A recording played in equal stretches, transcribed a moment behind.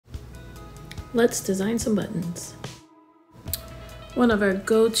Let's design some buttons. One of our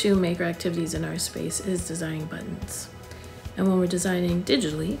go-to maker activities in our space is designing buttons. And when we're designing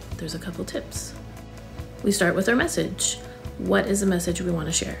digitally, there's a couple tips. We start with our message. What is the message we want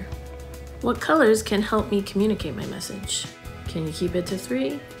to share? What colors can help me communicate my message? Can you keep it to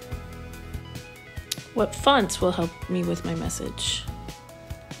 3? What fonts will help me with my message?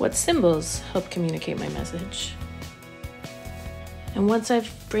 What symbols help communicate my message? And once I've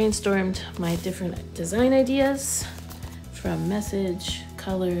brainstormed my different design ideas, from message,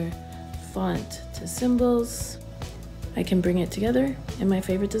 color, font to symbols, I can bring it together in my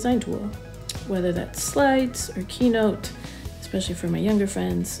favorite design tool, whether that's Slides or Keynote, especially for my younger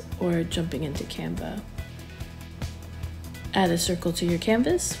friends, or jumping into Canva. Add a circle to your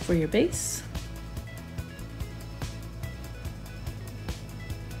canvas for your base.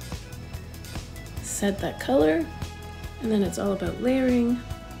 Set that color, and then it's all about layering.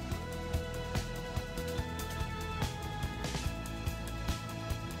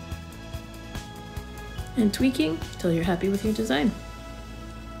 And tweaking till you're happy with your design.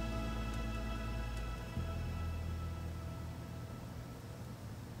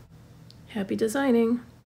 Happy designing!